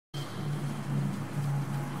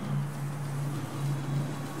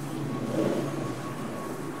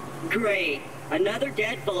Great. Another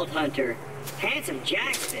dead Vault Hunter. Handsome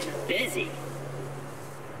Jack's been busy.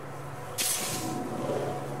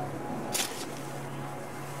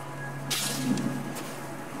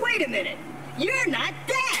 Wait a minute. You're not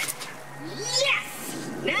dead! Yes!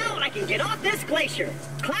 Now I can get off this glacier.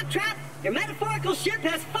 Claptrap, your metaphorical ship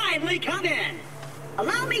has finally come in.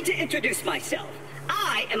 Allow me to introduce myself.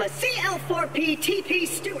 I am a CL4P TP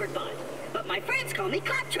steward bot, but my friends call me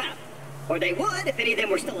Claptrap. Or they would if any of them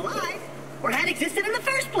were still alive, or had existed in the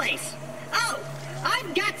first place. Oh,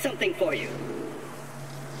 I've got something for you.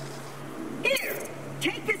 Here,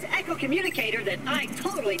 take this echo communicator that I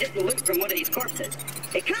totally didn't loot from one of these corpses.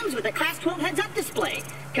 It comes with a Class 12 heads-up display,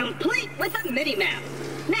 complete with a mini-map.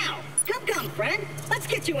 Now, come, friend. Let's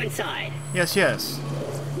get you inside. Yes, yes.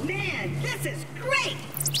 Man, this is great!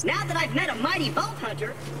 Now that I've met a mighty Vault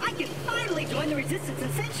Hunter, I can finally join the Resistance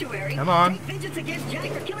and Sanctuary. Come on. Take vengeance against Jack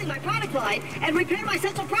for killing my product line, and repair my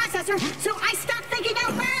central processor so I stop thinking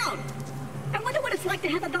out loud! I wonder what it's like to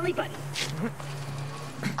have a belly button.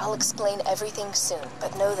 I'll explain everything soon,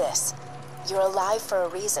 but know this. You're alive for a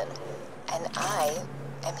reason, and I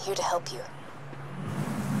am here to help you.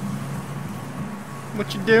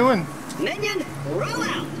 What you doing? Minion, roll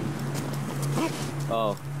out!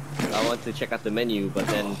 Oh, I want to check out the menu, but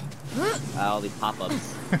then all these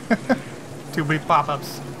pop-ups. Too many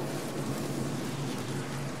pop-ups.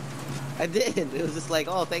 I did. It was just like,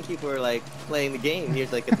 oh, thank you for like playing the game.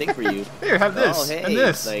 Here's like a thing for you. Here, have this. Oh, hey, and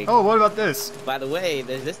this. like, oh, what about this? By the way,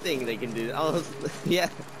 there's this thing they can do. Oh, yeah.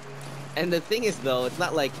 And the thing is, though, it's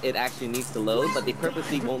not like it actually needs to load, but they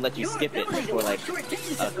purposely won't let you skip it for like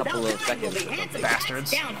a couple of seconds.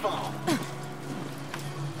 Bastards.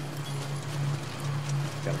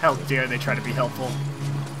 How dare they try to be helpful.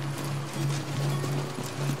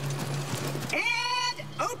 And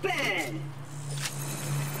open!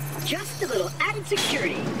 Just a little added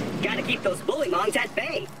security. Gotta keep those bullymongs at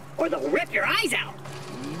bay, or they'll rip your eyes out.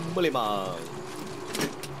 Bullymong.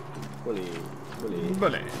 Bully.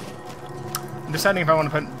 Bully. I'm deciding if I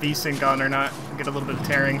want to put VSync on or not. Get a little bit of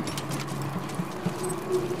tearing.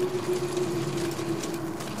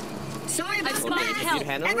 Sorry about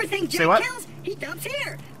that. Everything Say Jack what? kills, he dumps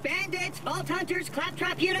here. Bandits, Vault Hunters,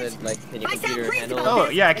 Claptrap units. But, like, can you If I sound computer praised handle about Oh,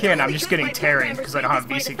 this, yeah, I it's can. I'm only just because getting my tearing programmers because I don't have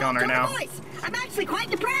bring this by VSync on right default now. tone of voice. I'm actually quite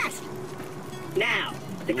depressed. Now,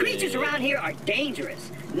 the creatures around here are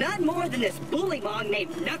dangerous. None more than this bullymong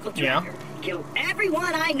named Knuckle Dragger. Killed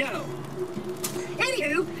everyone I know.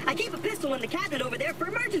 Anywho, I keep a pistol in the cabinet over there for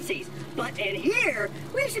emergencies. But in here,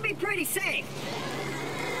 we should be pretty safe.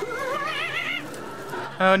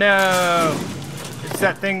 Oh no! It's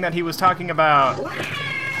that thing that he was talking about.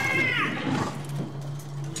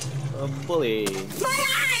 A bully. My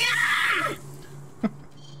eye!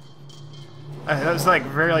 That was like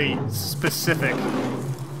very specific.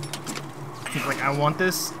 He's like, I want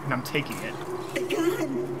this, and I'm taking it. The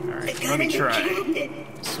gun! Alright, let me try.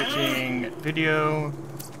 Switching video,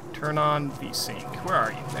 turn on VSync. Where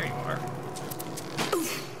are you? There you are.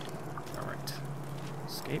 Alright.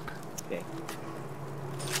 Escape. Okay.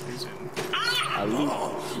 Resume. Loot.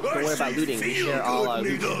 Don't worry about looting. We share all our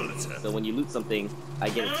loot. So when you loot something, I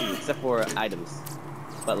get it too, except for items.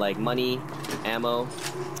 But like money, ammo,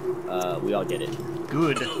 we all get it.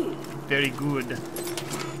 Good. Very good.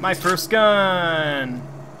 My first gun!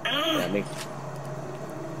 Yeah,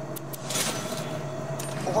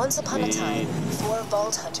 Once upon a time, 4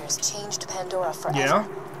 Vault Hunters changed Pandora forever. Yeah?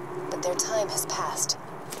 But their time has passed.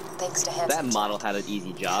 Thanks to Handsome that model Jack. had an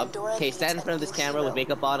easy job. Pandora Okay, stand in needs front of a this new camera with hero.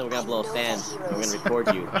 makeup on, and we're gonna blow a I fan. know that And we're hero gonna record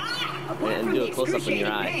you. and do a close-up in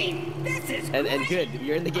your eye. And good,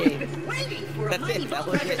 you're in the game. That's it, that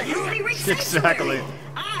was it. Exactly.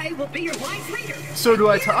 I will be your wise leader. So do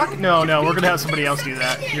I talk? No, we're gonna have somebody else do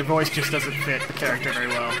that. Your voice just doesn't fit the character very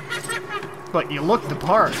well. But you look the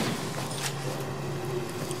part.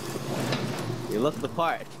 You look the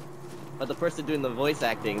part. But the person doing the voice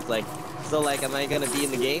acting is like, so like, am I gonna be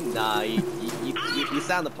in the game? Nah, you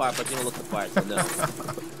sound the part, but you don't look the part, so no.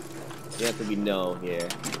 The answer would be no here.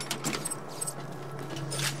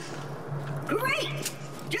 Great!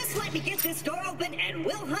 Just let me get this door open and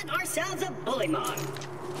we'll hunt ourselves a bullymong.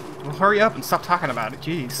 Well, hurry up and stop talking about it,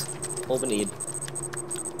 jeez. Open need.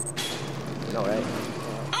 You know, right?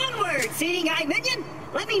 Onward, seeing eye minion!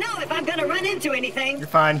 Let me know if I'm gonna run into anything. You're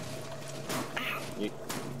fine.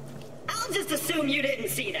 I'll just assume you didn't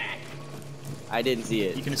see that. I didn't see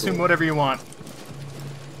it. You can assume whatever you want.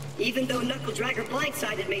 Even though Knuckle Dragger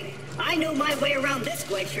blindsided me, I know my way around this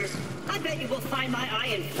glacier. I bet you will find my eye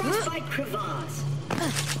in frostbite crevasse.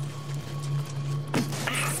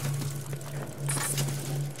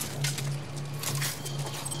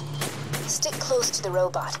 Stick close to the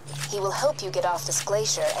robot. He will help you get off this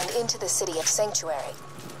glacier and into the city of Sanctuary.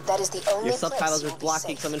 That is the only Your place subtitles you'll are be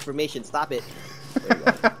blocking safe. some information. Stop it. There you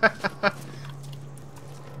go.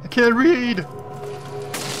 I can't read.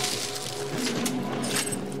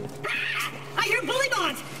 I hear bully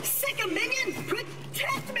bonds! Sick of minions!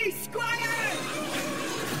 Protect me, Squire!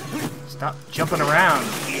 Stop jumping around.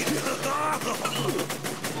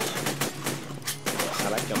 I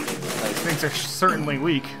like jumping. These things are certainly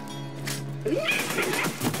weak.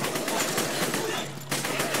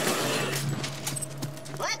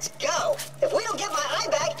 Let's go! If we don't get my eye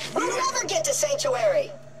back, we'll never get to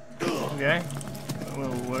Sanctuary! Okay.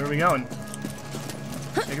 Well, where are we going?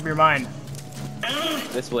 Make up your mind.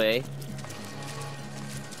 This way.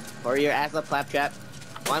 Hurry your ass up, Claptrap.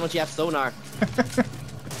 Why don't you have sonar?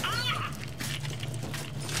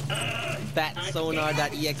 That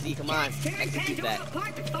sonar.exe, come on. Execute that.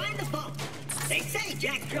 They say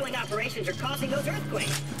Jack's drilling operations are causing those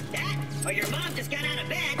earthquakes. That, or your mom just got out of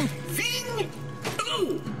bed. Zing!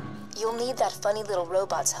 Ooh! You'll need that funny little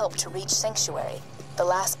robot's help to reach Sanctuary, the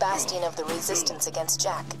last bastion of the resistance against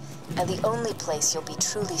Jack, and the only place you'll be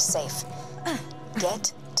truly safe.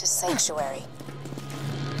 Get to Sanctuary.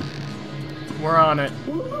 We're on it.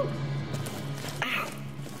 Ooh. Ow.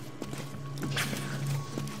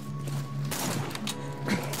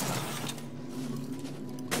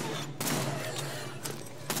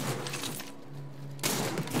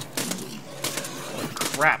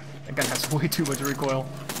 Crap. That gun has way too much recoil.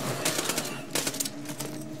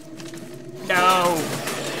 No!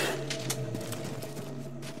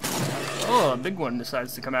 Oh, a big one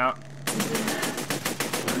decides to come out.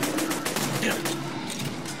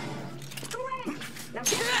 Now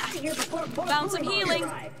get out of here before Found some healing.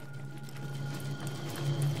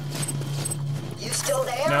 You still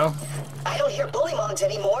there? No? I don't hear bullymongs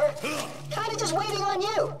anymore. Kinda just waiting on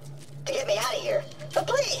you to get me out of here. But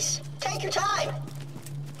please, take your time.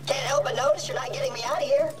 Can't help but notice you're not getting me out of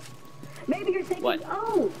here. Maybe you're thinking, What?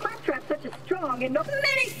 oh, Claptrap's such a strong and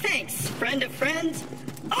many thanks, friend of friends.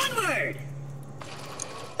 Onward!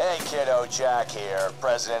 Hey kiddo, Jack here,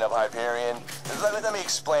 president of Hyperion. Let me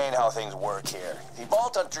explain how things work here. The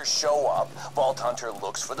Vault Hunters show up, Vault Hunter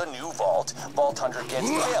looks for the new vault, Vault Hunter gets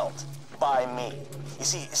killed. By me. You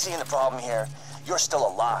see the problem here? You're still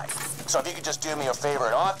alive. So if you could just do me a favor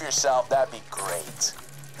and off yourself, that'd be great.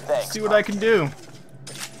 Thanks. See what I can do.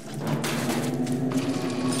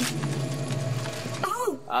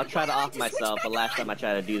 Oh, I'll try to off myself, but last time I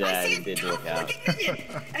tried to do that, it didn't work out.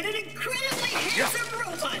 And an incredibly handsome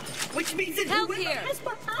robot, which means that Help whoever here. has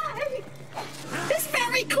behind is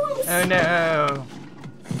very close. Oh no.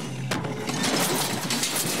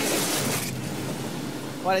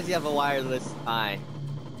 Why does he have a wireless eye?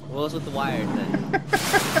 What was with the wires then?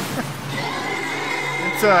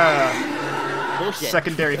 It's a Bullshit.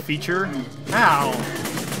 secondary feature. Ow!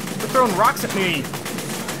 They're throwing rocks at me.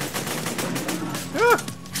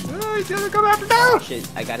 He's gonna come after Oh no! shit,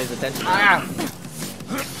 I got his attention. Ah!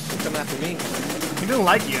 He's coming after me. He didn't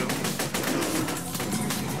like you.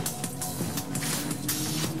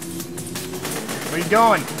 Where you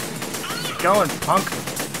going? Keep going, punk.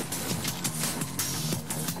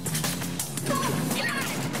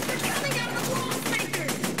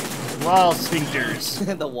 Wall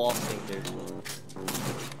sphincters. The wall sphincter.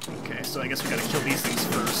 Okay, so I guess we gotta kill these things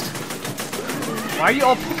first. Why are you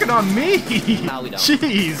all picking on me? No, we don't.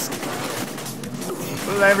 Jeez.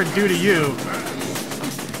 What did I ever do to you?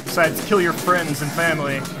 Besides kill your friends and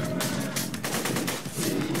family.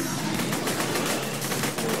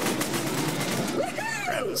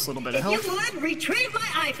 Grab this little bit of If health. you would, retrieve my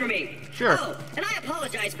eye for me. Sure. Oh, and I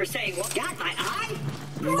apologize for saying, well, got my eye?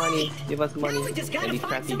 Money. Great. Give us money. Now we just gotta And these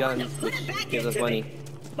find crappy someone to guns, put which it back gives us into money. me.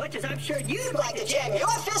 Much as I'm sure you'd like to jam your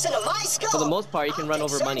fist into my skull. For the most part, you can run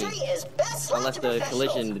over money. Surgery is best left Unless to the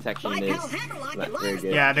professionals. collision detection My is pal Hammerlock not and very Lions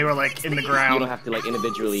good. Yeah, they were like in the You ground. don't have to like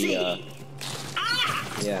individually,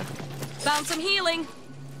 yeah. Found some healing.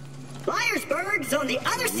 Liarsburg's on the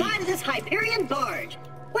other side of this Hyperion barge.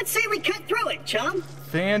 What say we cut through it, chum?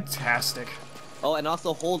 Fantastic. Oh, and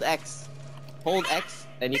also hold X. Hold X,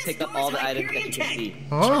 and you pick up all the items that you can see.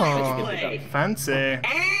 Oh, Play. fancy. And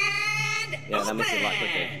Yeah, that makes it a lot open.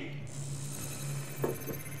 quicker.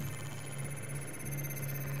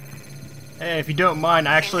 Hey, if you don't mind,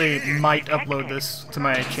 I actually might upload this to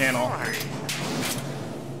my channel.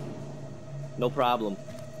 No problem.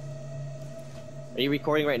 Are you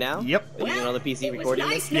recording right now? Yep. Are you on another PC It was recording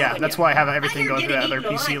nice this? Yeah, knowing that's you. why I have everything I going heard through that getting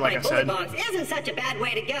other eaten PC, alive like I by said. bulldogs isn't such a bad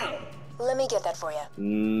way to go. Let me get that for you.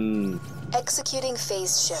 Mmm. Executing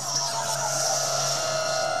phase shift.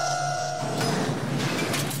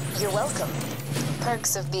 You're welcome.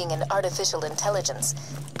 Perks of being an artificial intelligence.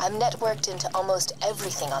 I'm networked into almost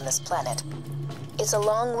everything on this planet. It's a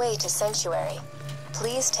long way to Sanctuary.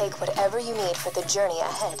 Please take whatever you need for the journey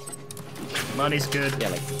ahead. Money's good. Yeah,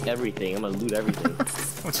 like everything. I'm gonna loot everything. I'm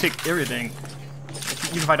gonna take everything.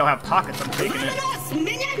 Even if I don't have pockets, I'm taking it.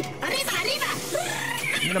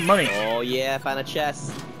 Give me the money. Oh yeah, I found a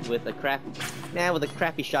chest with a with a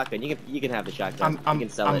crappy shotgun. You can have the shotgun. You can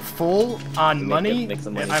sell I'm it. full on money. Make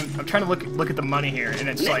some money. I'm trying to look at the money here, and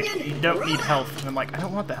it's like you don't need health. And I'm like, I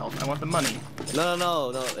don't want the health. I want the money.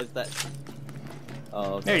 No. It's that.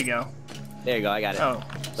 Oh. Okay. There you go. There you go. I got it. Oh,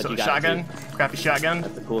 But so you got shotgun, it too. crappy shotgun.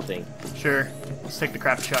 That's a cool thing. Sure, let's take the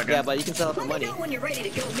crappy shotgun. Yeah, but you can sell it for Let me money. know when you're ready to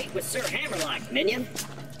go meet with Sir Hammerlock, minion.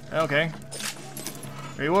 Okay.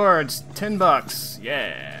 Rewards, $10.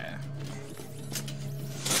 Yeah.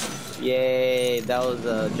 Yay! That was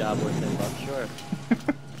a job worth $10. Sure.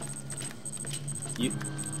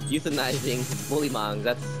 Euthanizing bullymongs.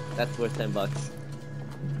 That's worth $10.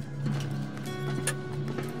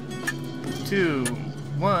 2,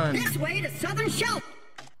 1. This way to Southern Shelf.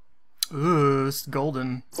 Ooh, it's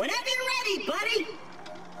golden. Whenever you're ready, buddy.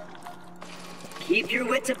 Keep your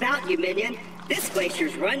wits about you, minion. This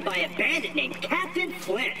glacier's run by a bandit named Captain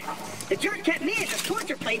Flint. The jerk kept me as a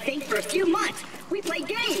torture plaything for a few months. We played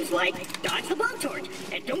games like Dodge the Blowtorch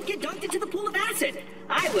and Don't Get Dunked into the Pool of Acid.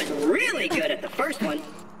 I was really good at the first one.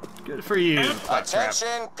 Good for you.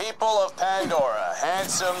 Attention, people of Pandora.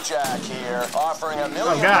 Handsome Jack here, offering $1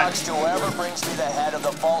 million God. to whoever brings me the head of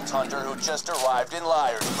the Vault Hunter who just arrived in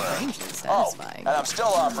Liarsburg. Oh, and I'm still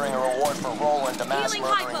offering a reward for Roland, the mass Healing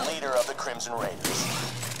murdering hypo. leader of the Crimson Raiders.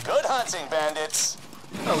 Good hunting, bandits.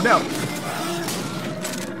 Oh no.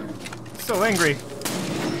 So angry.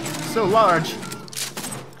 So large.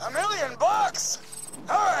 $1 million bucks?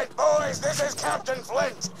 All right, boys, this is Captain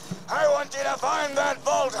Flint. I want you to find that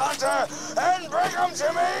Vault Hunter and bring him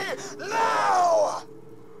to me now!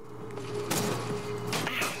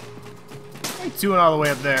 What are you doing all the way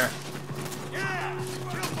up there?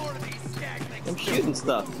 I'm shooting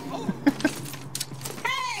stuff.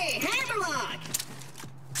 Hey, Hammerlock!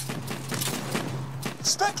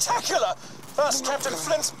 Spectacular! First Captain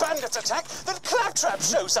Flint's bandits attack, then Claptrap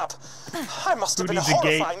shows up. I must have Who been needs a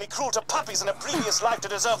gate? horrifyingly cruel to puppies in a previous life to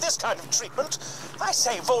deserve this kind of treatment. I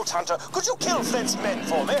say, Vault Hunter, could you kill Flint's men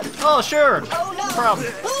for me? Oh, sure. Oh no! No problem.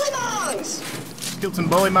 Bullymongs! Killed some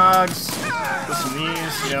bullymoggs. Killed some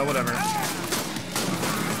these. Yeah, whatever.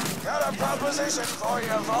 Got a proposition for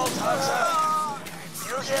you, Vault Hunter.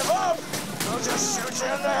 You give up, we'll just shoot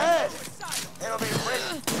you in the head. It'll be quick,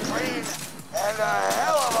 clean, and a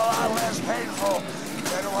hell of a lot less painful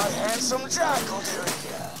than what Handsome Jack will do to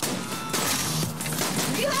you.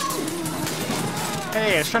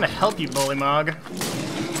 Hey, I was trying to help you, bullymog.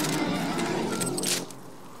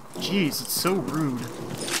 Jeez, it's so rude.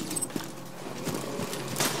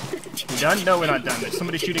 We done? No, we're not done. There's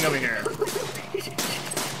somebody shooting over here.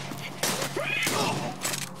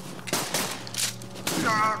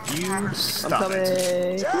 You stop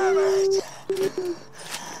it. Damn it!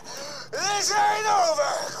 This ain't over,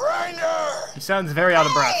 Grinder! He sounds very out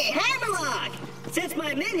of breath. Hey, Hammerlock! Since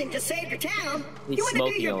my minion just saved your town, He's you want to do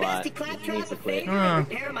smoking your a lot. bestie Claptrap He needs a to quit. favor and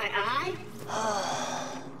repair my eye?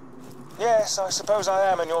 Yes, I suppose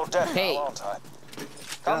I am in your debt Hey. now, aren't I?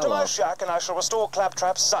 Come to my shack and I shall restore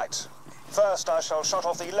Claptrap's sight. First, I shall shut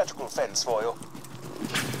off the electrical fence for you.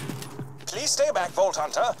 Please stay back, Vault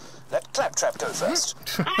Hunter. Let Claptrap go first.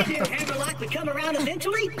 I knew Hammerlock would come around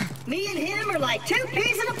eventually. Me and him are like 2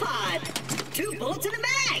 peas in a pod. 2 bullets in a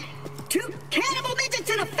mag. 2 cannibal midgets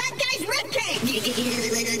in a fat guy's ribcage.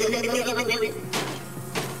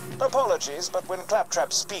 Apologies, but when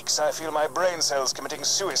Claptrap speaks, I feel my brain cells committing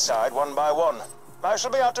suicide one by one. I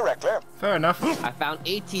shall be out directly. Fair enough. I found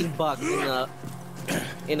 $18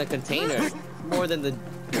 in a container. More than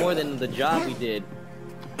the job we did.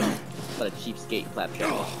 What a cheapskate,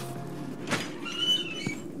 Claptrap.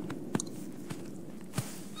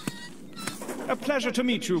 A pleasure to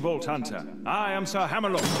meet you, Vault Hunter. I am Sir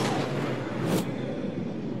Hammerlock.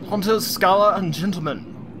 Hunters, scholar, and gentlemen.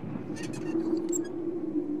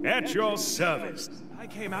 At your service. I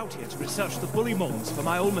came out here to research the bullymongs for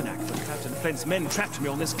my almanac when Captain Flint's men trapped me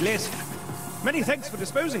on this glacier. Many thanks for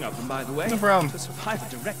disposing of them, by the way. No problem. To survive a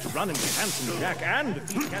direct run-in with Handsome Jack and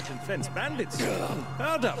defeat Captain Flint's bandits.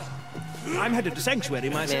 Unheard of. I'm headed to Sanctuary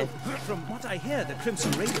myself. From what I hear, the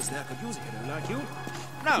Crimson Raiders there could use a hero like you.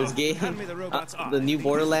 Now, This game, hand me the robot's eye. the new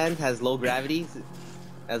Borderlands has low gravity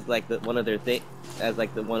as like one of the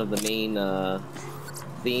main one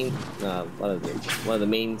of the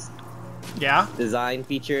main Yeah? design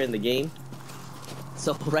feature in the game.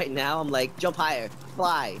 So right now I'm like, jump higher,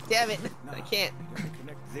 fly. Damn it, I can't.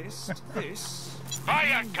 Connect this to this. Buy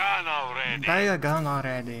a gun already. Buy a gun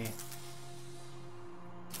already.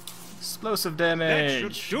 Explosive That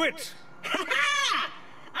damage. should do it. Ha-ha!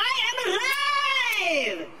 I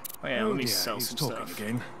am alive! Oh yeah, let me dear, sell he's some talking stuff.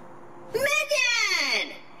 again.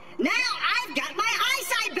 Minion! Now I've got my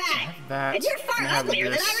eyesight back! That. And you're far I have uglier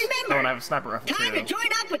than this. I remember! Oh, and I have a sniper rifle Time to too. join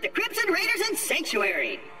up with the Crimson Raiders in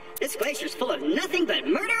Sanctuary! This glacier's full of nothing but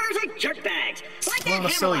murderers and jerkbags, like Well, that I'll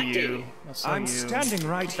sell Hammerlock you. dude. I'll sell I'm you. standing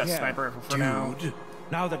right Keep that here. sniper rifle for Dude, now.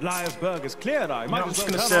 now that Liarsburg is cleared, I might I'm as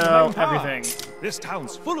just well gonna turn on sell main power. everything. This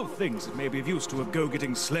town's full of things that may be of use to a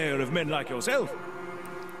go-getting slayer of men like yourself.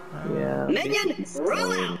 Yeah. Minion,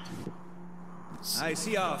 roll out! I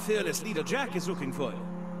see our fearless leader Jack is looking for you.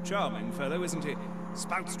 Charming fellow, isn't he?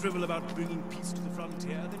 Spouts drivel about bringing peace to the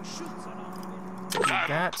frontier, then shoots on our... That'll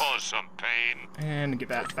that. cause some pain. And get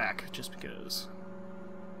that back, just because.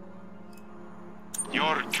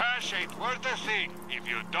 Your cash ain't worth a thing if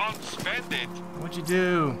you don't spend it. What'd you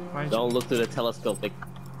do? Why did Don't look through the telescope.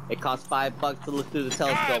 It costs $5 to look through the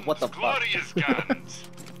telescope. What the fuck? Glorious guns.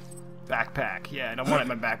 you... Backpack. Yeah, I don't want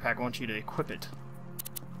it in my backpack. I want you to equip it.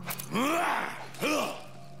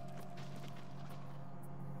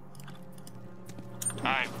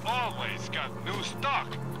 I've always got new stock.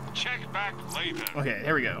 Check back later. Okay,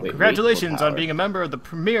 here we go. Wait, Congratulations wait for on power. being a member of the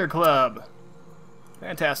Premier Club.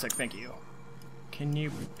 Fantastic, thank you. Can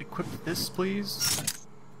you equip this, please?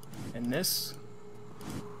 And this?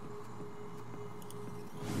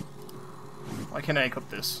 Why can't I equip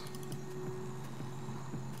this?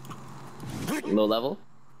 Low level?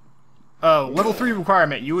 Oh, level 3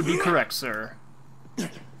 requirement. You would be correct, sir.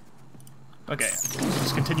 Okay,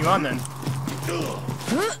 let's continue on then.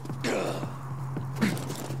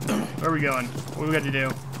 Where are we going? What do we got to do?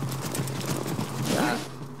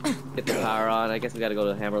 Get the power on. I guess we gotta go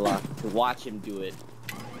to Hammerlock to watch him do it.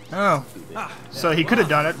 Oh, so he could have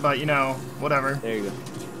done it, but you know, whatever. There you go.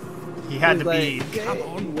 He had to Like, be. okay, Come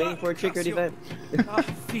on, waiting for a trick or event.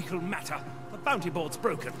 Fecal matter. The bounty board's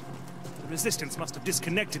broken. The Resistance must have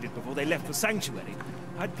disconnected it before they left for Sanctuary.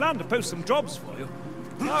 I'd planned to post some jobs for you.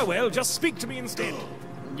 Oh well, just speak to me instead.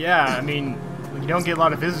 Yeah, I mean, you don't get a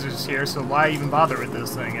lot of visitors here, so why even bother with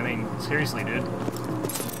this thing? I mean, seriously, dude.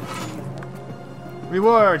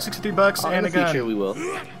 Reward, 63 bucks In and the a gun. future, we will.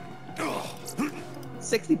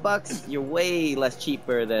 $60. You're way less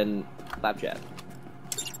cheaper than Claptrap.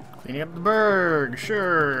 Cleaning up the burg,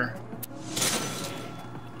 sure.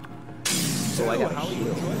 So I got How are you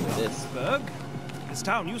shield. enjoying This. Berg? This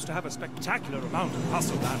town used to have a spectacular amount of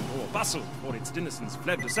hustle and or bustle before its denizens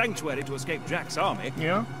fled to Sanctuary to escape Jack's army.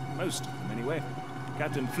 Yeah? Most of them, anyway.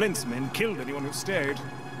 Captain Flint's men killed anyone who stayed.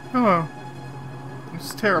 Oh.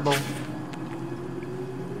 It's terrible.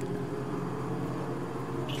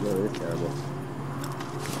 No, it is terrible.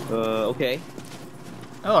 Okay.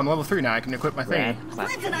 Oh, I'm level 3 now. I can equip my Rad. thing.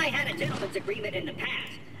 Flint and I had a gentleman's agreement in the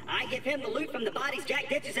past. I give him the loot from the bodies Jack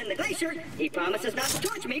ditches in the glacier. He promises not to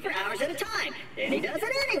torture me for hours at a time. Then he does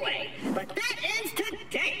it anyway. But that ends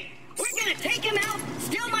today. We're gonna take him out,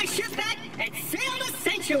 steal my ship back, and sail to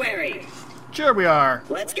Sanctuary. Sure we are.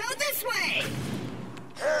 Let's go this way.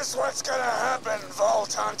 Here's what's gonna happen,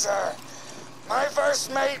 Vault Hunter. My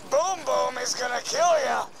first mate, Boom Boom, is gonna kill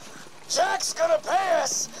you. Jack's gonna pay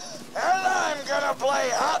us, and I'm gonna play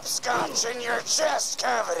hopscotch in your chest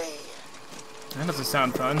cavity. That doesn't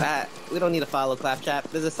sound fun. We don't need to follow Claptrap.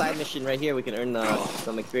 There's a side mission right here. We can earn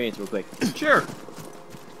some experience real quick. Sure.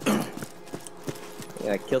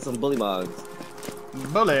 Yeah, kill some bullymongs.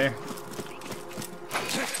 Bully.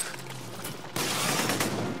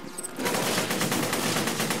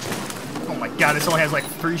 Oh my god, this only has like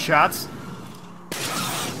 3 shots.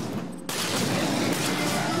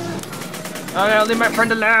 Oh no, leave my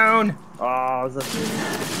friend alone! Oh,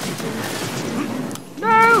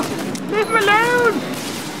 No! Leave him alone!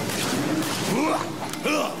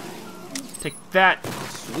 Take that.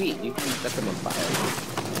 sweet. You can set them on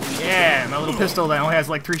fire. Yeah, my little pistol that only has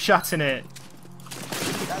like 3 shots in it.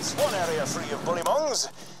 That's one area free of bullymongs.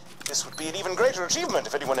 This would be an even greater achievement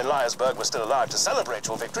if anyone in Liarsburg was still alive to celebrate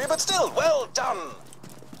your victory, but still, well done.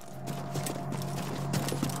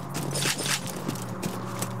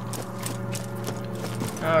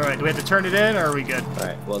 Alright, do we have to turn it in or are we good?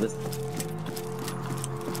 Alright, well this...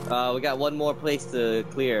 we got one more place to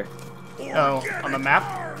clear. Oh, on the map?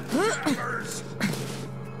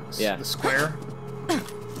 Yeah. The square?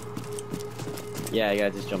 Yeah, you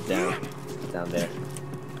gotta just jump down. Down there.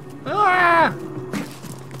 Ah!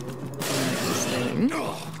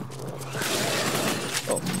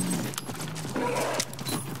 Oh.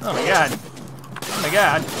 Oh my god. Oh my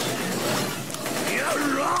god.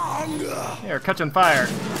 Here, catch on fire.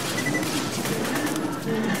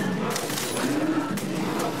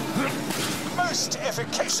 most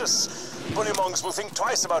efficacious. Bullymongs will think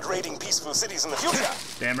twice about raiding peaceful cities in the future.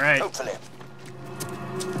 Damn right. Hopefully.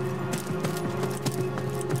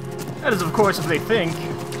 That is, of course, if they think.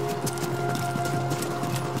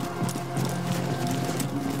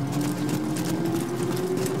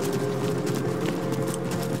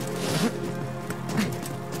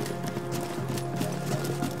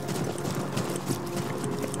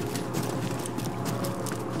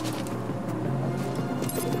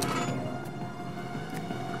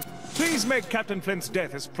 Please make Captain Flint's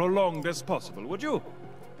death as prolonged as possible, would you?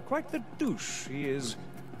 Quite the douche he is.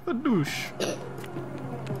 The douche.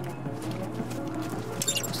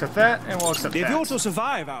 Accept that, and we'll accept If that. you're to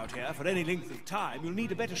survive out here for any length of time, you'll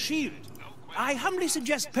need a better shield. I humbly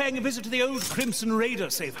suggest paying a visit to the old Crimson Raider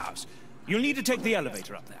safe house. You'll need to take the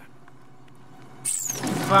elevator up there.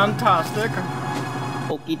 Fantastic.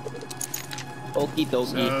 Okie dokie.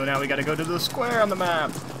 So now we gotta go to the square on the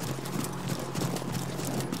map.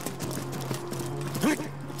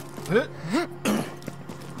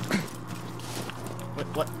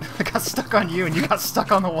 What? I got stuck on you and you got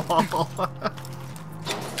stuck on the wall.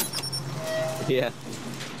 Yeah.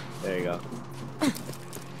 There you go.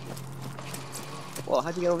 Well,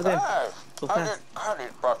 how'd you get over there? Hey, So fast. how did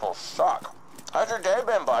buckles suck? How's your day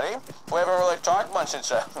been, buddy? We haven't really talked much since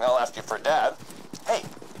I left you for dead. Hey,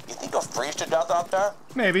 you think you'll freeze to death out there?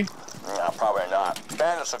 Maybe. No, probably not.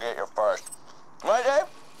 Bandits will get you first. My day?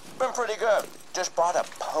 Been pretty good. Just bought a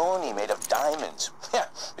pony made of diamonds. Yeah,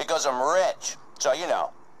 because I'm rich. So, you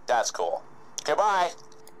know, that's cool. Goodbye.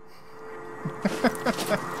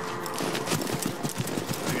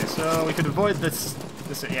 Okay, so we could avoid this.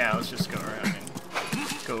 Yeah, let's just go around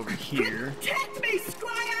and go over here. Protect me,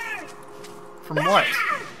 Squire! From what?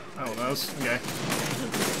 Oh, those. Okay.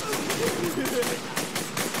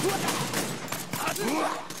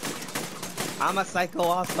 I'm a psycho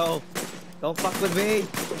also. Don't fuck with me.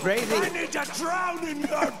 Crazy. I need to drown in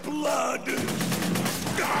your blood!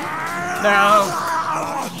 No!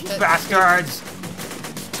 Bastards!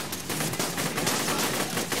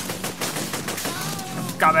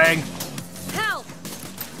 Coming! Help!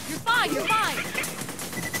 You're fine, you're fine!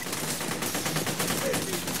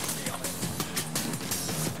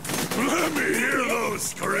 Let me hear those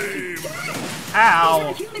scream! These Ow!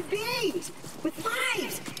 are human beings! With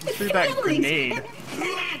lives! With Threw that families. grenade.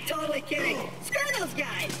 Ah, totally kidding! Screw those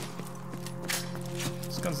guys!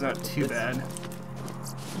 This gun's not too bad.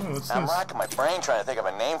 Oh, what's I'm this? racking my brain trying to think of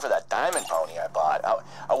a name for that diamond pony I bought.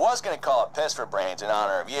 I was going to call it Piss for Brains in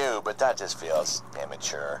honor of you, but that just feels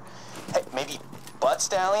immature. Hey, maybe Butt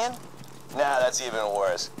Stallion? Nah, that's even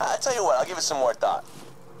worse. I'll tell you what, I'll give it some more thought.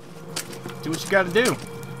 Do what you gotta do.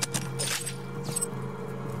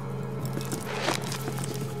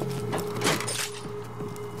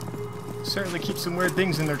 Certainly keep some weird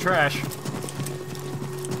things in their trash.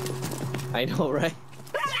 I know, right?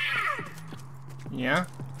 Yeah?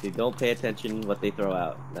 They don't pay attention what they throw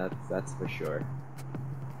out. That's for sure.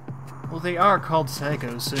 Well, they are called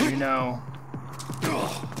psychos, so you know.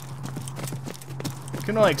 You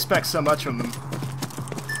can only expect so much from them.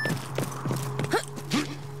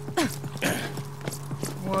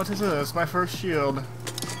 What is this? My first shield.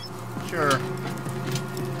 Sure.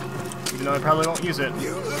 Even though I probably won't use it.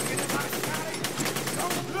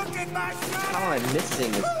 How am I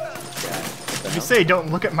missing this guy? Did you say don't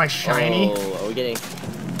look at my shiny? Oh, are we getting...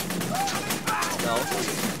 No.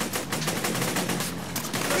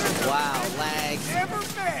 Wow, lag.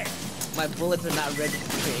 My bullets are not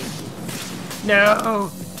registering. No!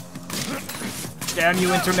 Damn you,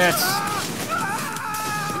 internets!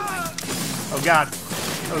 Oh god.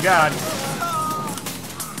 Oh god.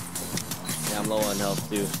 Yeah, I'm low on health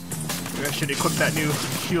too. Maybe I should equip that new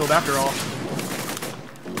shield after all.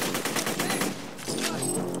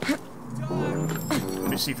 Let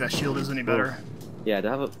me see if that shield is any better. Yeah, do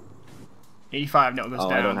I have a... 85, no, it goes Oh,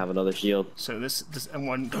 down. I don't have another shield. So this and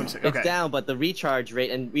 126. Okay. It's down, but the recharge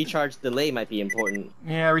rate and recharge delay might be important.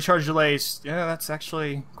 Yeah, recharge delays. Yeah, that's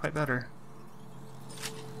actually quite better.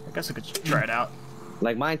 I guess I could try it out.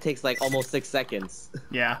 Like mine takes like almost 6 seconds.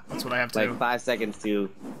 Yeah, that's what I have to. Like 5 seconds to...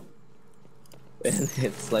 And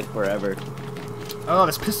it's like forever. Oh,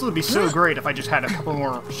 this pistol would be so great if I just had a couple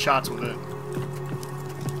more shots with it.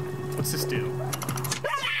 What's this do?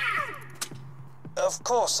 Of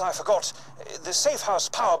course, I forgot. The safe house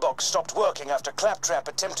power box stopped working after Claptrap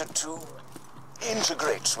attempted to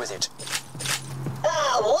integrate with it.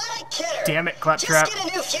 Ah, what a kidder! Damn it, Claptrap. Just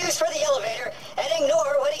get a new fuse for the elevator and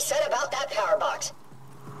ignore what he said about that power box.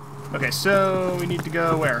 Okay, so we need to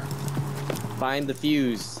go where? Find the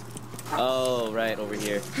fuse. Oh, right, over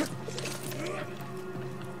here.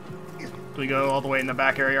 Do we go all the way in the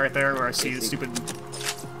back area right there where I see the stupid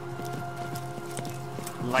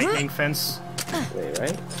lightning fence? Wait,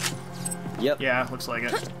 right? Yep. Yeah, looks like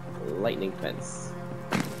it. Lightning fence.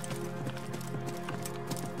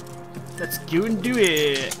 Let's go and do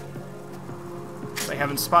it. They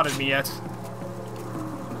haven't spotted me yet.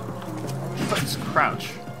 Buttons crouch.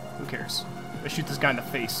 Who cares? I shoot this guy in the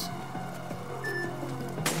face.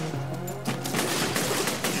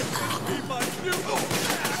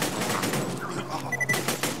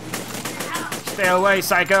 Stay away,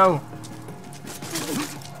 psycho!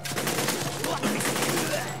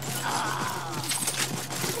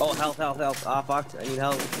 Oh, health. Ah, fuck. I need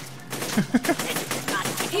help.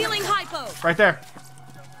 Healing hypo. Right there.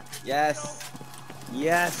 Yes.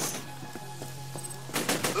 Yes.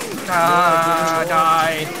 Ah,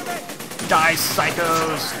 die. Die,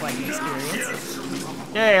 psychos. Quite an experience.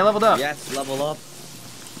 Yay, I leveled up. Yes, level up.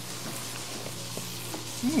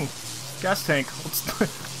 Gas tank. Let's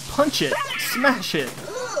punch it. Smash it.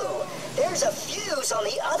 Ooh, there's a fuse on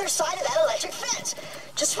the other side of that electric fence.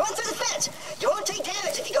 Just run through the fence. You won't take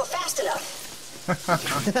damage if you go fast enough.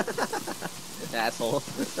 Asshole.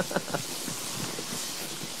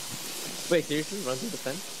 Wait, seriously? Run through the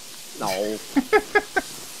fence? No.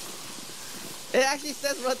 It actually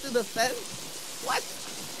says run through the fence? What?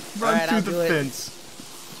 Run Alright, through I'll the do it. fence.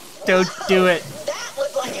 Don't do it. That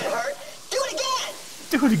looked like it hurt. Do it again.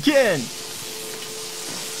 Do it again.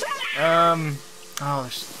 Oh,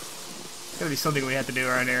 there's gotta be something we have to do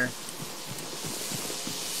around here.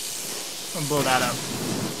 I'm gonna blow that up.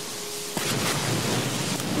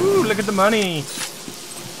 Ooh, look at the money.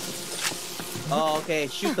 Oh, okay.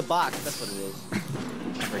 Shoot the box. That's what it is.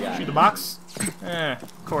 I forgot. Shoot the box?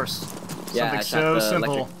 Of course. Yeah, I Something shot so the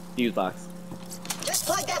simple. electric fuse box. Just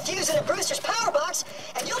plug that fuse into Brewster's power box,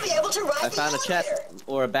 and you'll be able to ride I the found a chest elevator.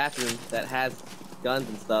 or a bathroom that has guns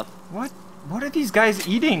and stuff. What? What are these guys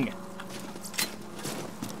eating?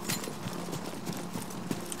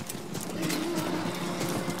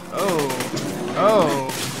 Oh.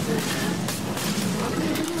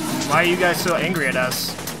 Why are you guys so angry at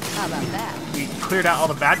us? How about that? We cleared out all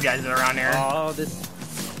the bad guys that are around here. Oh, there's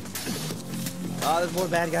more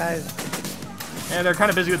bad guys. And they're kind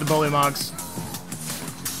of busy with the bully mogs.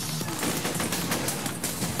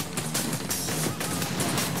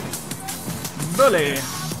 Bully.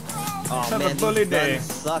 Oh have a man, bully these day.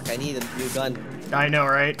 guns suck. I need a new gun. I know,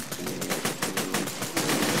 right?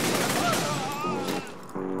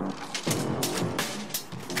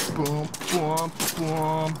 Boom, boom,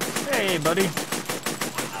 boom. Hey, buddy.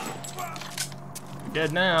 You're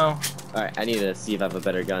dead now. Alright, I need to see if I have a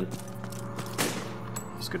better gun.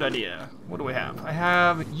 It's a good idea. What do we have? I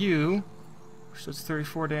have you, which does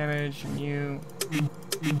 34 damage, and you.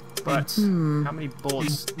 But how many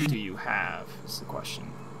bullets do you have? Is the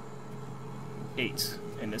question. 8,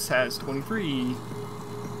 and this has 23.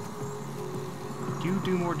 You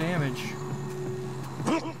do more damage,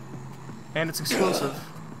 and it's explosive.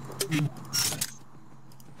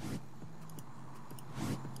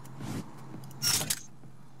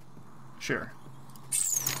 Sure.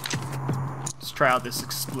 Let's try out this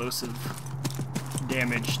explosive,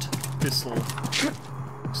 damaged pistol.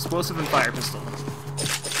 Explosive and fire pistol.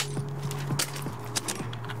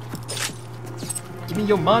 Give me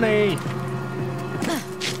your money!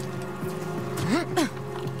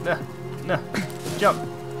 No. Jump!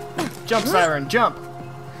 Jump, Siren, jump!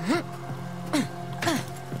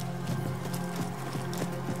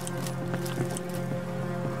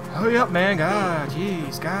 Hurry up, man, God,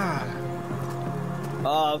 jeez, God.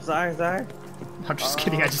 Oh, I'm sorry. I'm just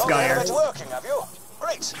kidding, I just Oh, got you here. have it working, have you?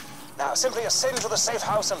 Great. Now simply ascend to the safe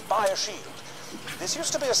house and buy a shield. This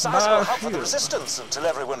used to be a sizable hub for the resistance until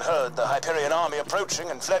everyone heard the Hyperion army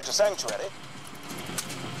approaching and fled to Sanctuary.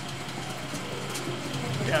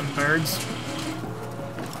 Damn birds.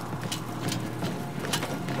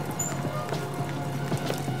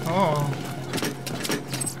 Oh.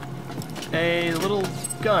 A little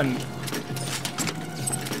gun.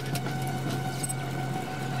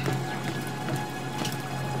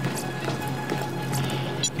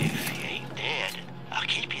 If he ain't dead, I'll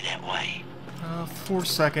keep you that way. 4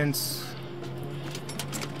 seconds.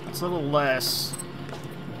 That's a little less.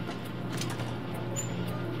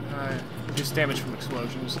 Reduce damage from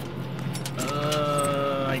explosions.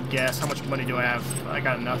 I guess. How much money do I have? I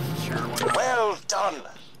got enough. Sure, why not? Well done.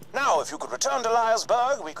 Now, if you could return to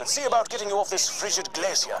Liarsburg, we could see about getting you off this frigid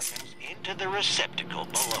glacier. Into the receptacle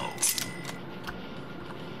below.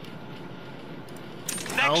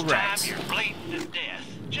 Next All right. time you're bleeding to death,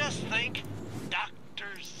 just think Dr.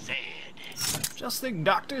 Zed. Just think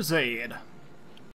Dr. Zed.